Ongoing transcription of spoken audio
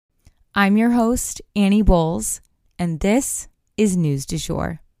I'm your host, Annie Bowles, and this is News du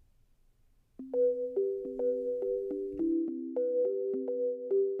Jour.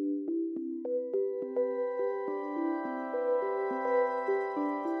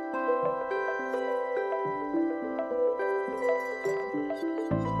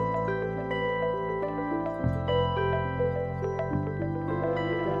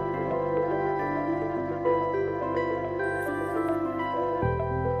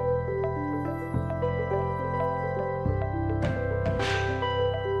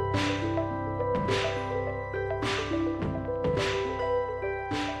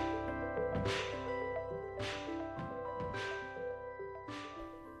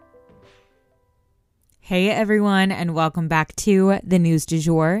 Hey everyone, and welcome back to the News du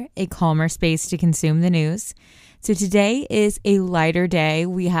Jour, a calmer space to consume the news. So today is a lighter day.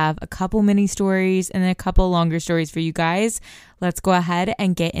 We have a couple mini stories and then a couple longer stories for you guys. Let's go ahead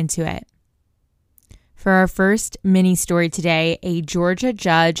and get into it. For our first mini story today, a Georgia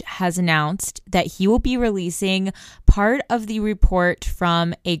judge has announced that he will be releasing part of the report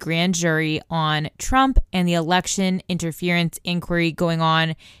from a grand jury on Trump and the election interference inquiry going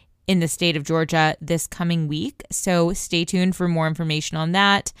on in the state of Georgia this coming week. So stay tuned for more information on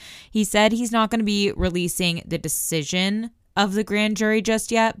that. He said he's not going to be releasing the decision of the grand jury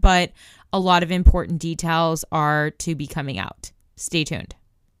just yet, but a lot of important details are to be coming out. Stay tuned.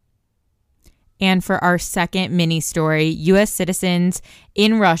 And for our second mini story, U.S. citizens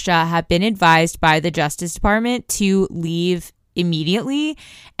in Russia have been advised by the Justice Department to leave immediately.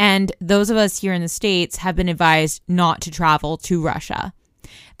 And those of us here in the States have been advised not to travel to Russia.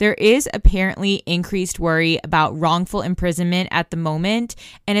 There is apparently increased worry about wrongful imprisonment at the moment,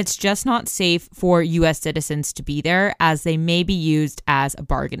 and it's just not safe for U.S. citizens to be there, as they may be used as a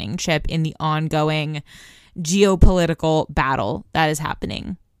bargaining chip in the ongoing geopolitical battle that is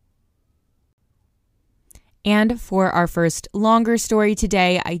happening. And for our first longer story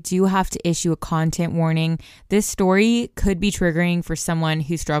today, I do have to issue a content warning. This story could be triggering for someone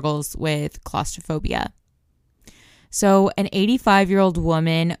who struggles with claustrophobia. So an 85-year-old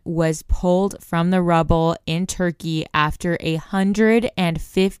woman was pulled from the rubble in Turkey after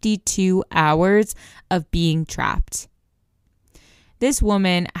 152 hours of being trapped. This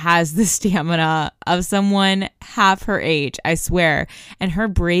woman has the stamina of someone half her age, I swear, and her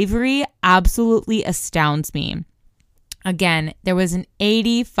bravery absolutely astounds me. Again, there was an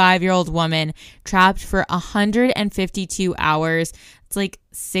 85-year-old woman trapped for 152 hours. It's like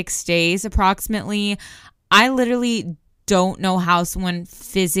 6 days approximately. I literally don't know how someone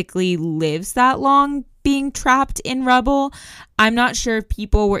physically lives that long being trapped in rubble. I'm not sure if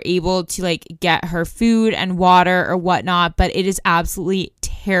people were able to get her food and water or whatnot, but it is absolutely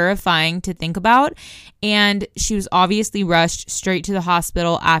terrifying to think about. And she was obviously rushed straight to the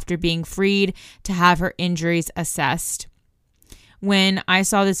hospital after being freed to have her injuries assessed. When I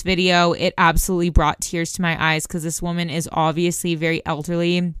saw this video, it absolutely brought tears to my eyes because this woman is obviously very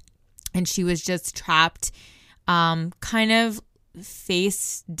elderly. And she was just trapped, kind of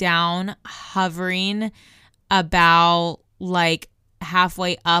face down, hovering about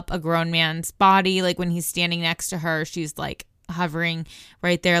halfway up a grown man's body. Like when he's standing next to her, she's hovering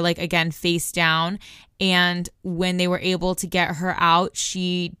right there, again, face down. And when they were able to get her out,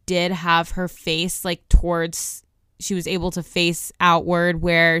 she did have her face she was able to face outward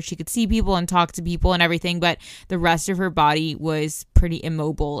where she could see people and talk to people and everything, but the rest of her body was pretty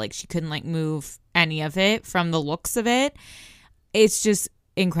immobile. She couldn't move any of it from the looks of it. It's just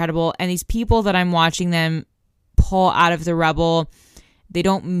incredible. And these people that I'm watching them pull out of the rubble, they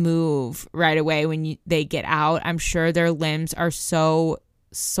don't move right away when they get out. I'm sure their limbs are so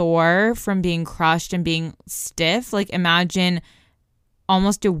sore from being crushed and being stiff. Imagine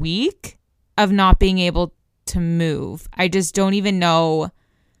almost a week of not being able to move. I just don't even know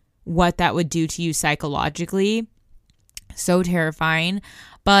what that would do to you psychologically. So terrifying.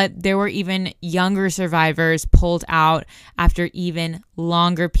 But there were even younger survivors pulled out after even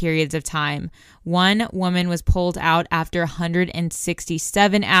longer periods of time. One woman was pulled out after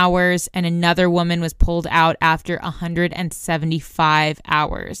 167 hours, and another woman was pulled out after 175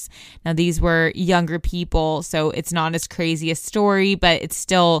 hours. Now, these were younger people, so it's not as crazy a story, but it's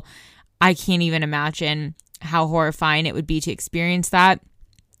still, I can't even imagine how horrifying it would be to experience that.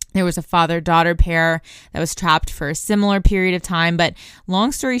 There was a father-daughter pair that was trapped for a similar period of time. But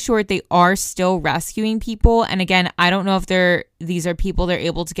long story short, they are still rescuing people. And again, I don't know if these are people they're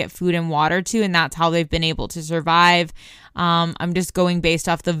able to get food and water to, and that's how they've been able to survive. I'm just going based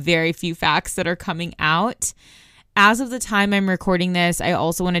off the very few facts that are coming out. as of the time I'm recording this, I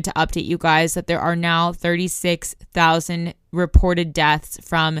also wanted to update you guys that there are now 36,000 reported deaths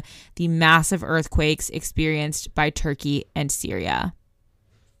from the massive earthquakes experienced by Turkey and Syria.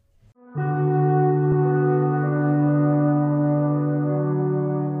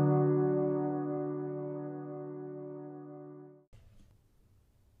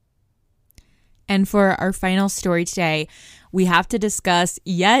 And for our final story today, we have to discuss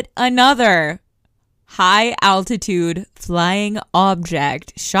yet another high altitude flying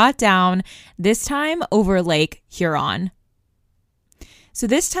object shot down, this time over Lake Huron. So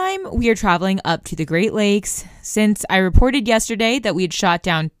this time we are traveling up to the Great Lakes. Since I reported yesterday that we had shot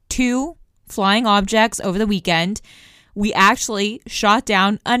down 2 flying objects over the weekend, we actually shot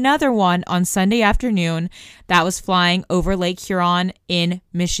down another one on Sunday afternoon that was flying over Lake Huron in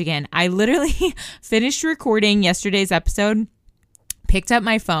Michigan. I literally finished recording yesterday's episode, picked up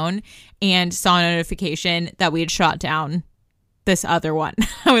my phone, and saw a notification that we had shot down this other one.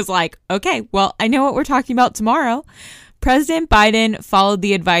 I was like, okay, well, I know what we're talking about tomorrow. President Biden followed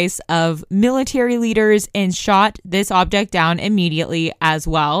the advice of military leaders and shot this object down immediately as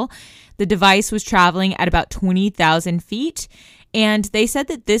well. The device was traveling at about 20,000 feet, and they said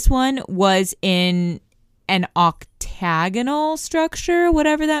that this one was in an octagonal structure,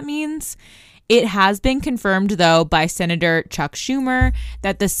 whatever that means. It has been confirmed, though, by Senator Chuck Schumer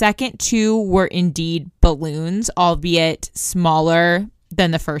that the second 2 were indeed balloons, albeit smaller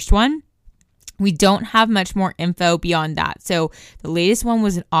than the first one. We don't have much more info beyond that. So the latest one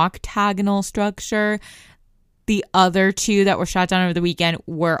was an octagonal structure. The other 2 that were shot down over the weekend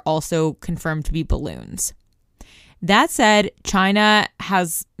were also confirmed to be balloons. That said, China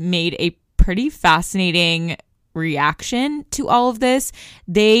has made a pretty fascinating reaction to all of this.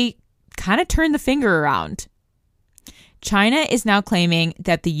 They kind of turned the finger around. China is now claiming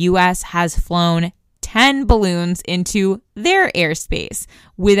that the U.S. has flown 10 balloons into their airspace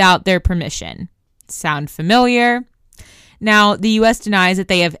without their permission. Sound familiar? Now, the U.S. denies that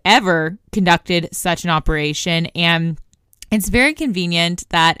they have ever conducted such an operation, and it's very convenient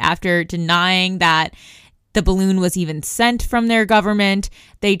that after denying that the balloon was even sent from their government,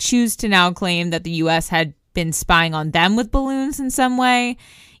 they choose to now claim that the U.S. had been spying on them with balloons in some way.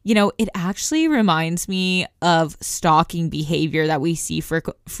 You know, it actually reminds me of stalking behavior that we see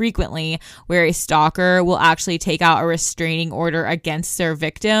frequently, where a stalker will actually take out a restraining order against their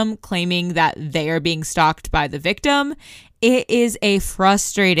victim, claiming that they are being stalked by the victim. It is a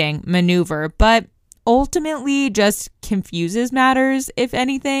frustrating maneuver, but ultimately just confuses matters, if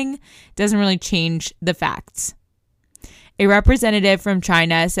anything. Doesn't really change the facts. A representative from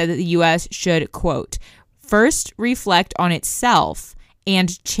China said that the U.S. should, quote, first reflect on itself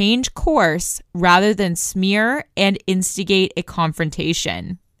and change course rather than smear and instigate a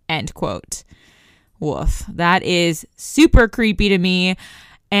confrontation, end quote. Woof. That is super creepy to me.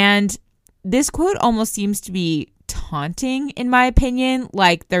 And this quote almost seems to be taunting, in my opinion,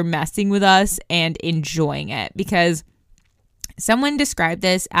 like they're messing with us and enjoying it, because someone described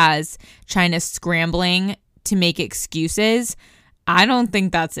this as China scrambling to make excuses. I don't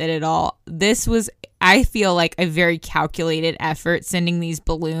think that's it at all. This was, I feel like, a very calculated effort sending these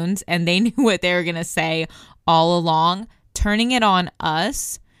balloons, and they knew what they were going to say all along. Turning it on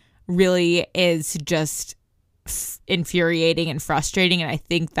us really is just infuriating and frustrating, and I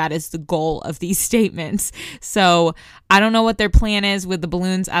think that is the goal of these statements. So I don't know what their plan is with the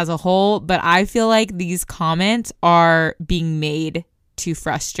balloons as a whole, but I feel like these comments are being made to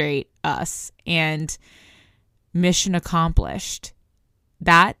frustrate us, and mission accomplished.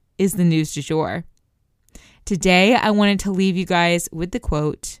 That is the news du jour. Today, I wanted to leave you guys with the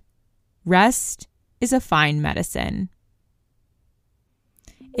quote, "Rest is a fine medicine."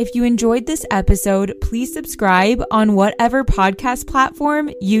 If you enjoyed this episode, please subscribe on whatever podcast platform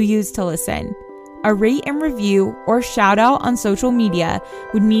you use to listen. A rate and review or shout out on social media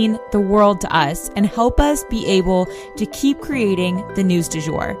would mean the world to us and help us be able to keep creating the news du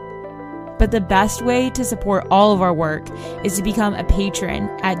jour. But the best way to support all of our work is to become a patron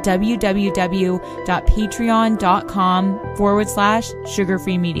at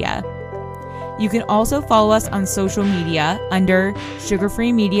www.patreon.com/sugarfreemedia. You can also follow us on social media under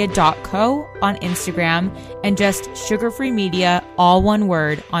sugarfreemedia.co on Instagram and just sugarfreemedia, all one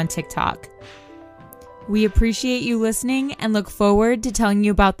word, on TikTok. We appreciate you listening and look forward to telling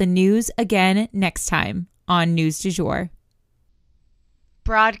you about the news again next time on News du Jour.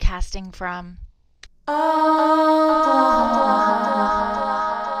 Broadcasting from Oklahoma.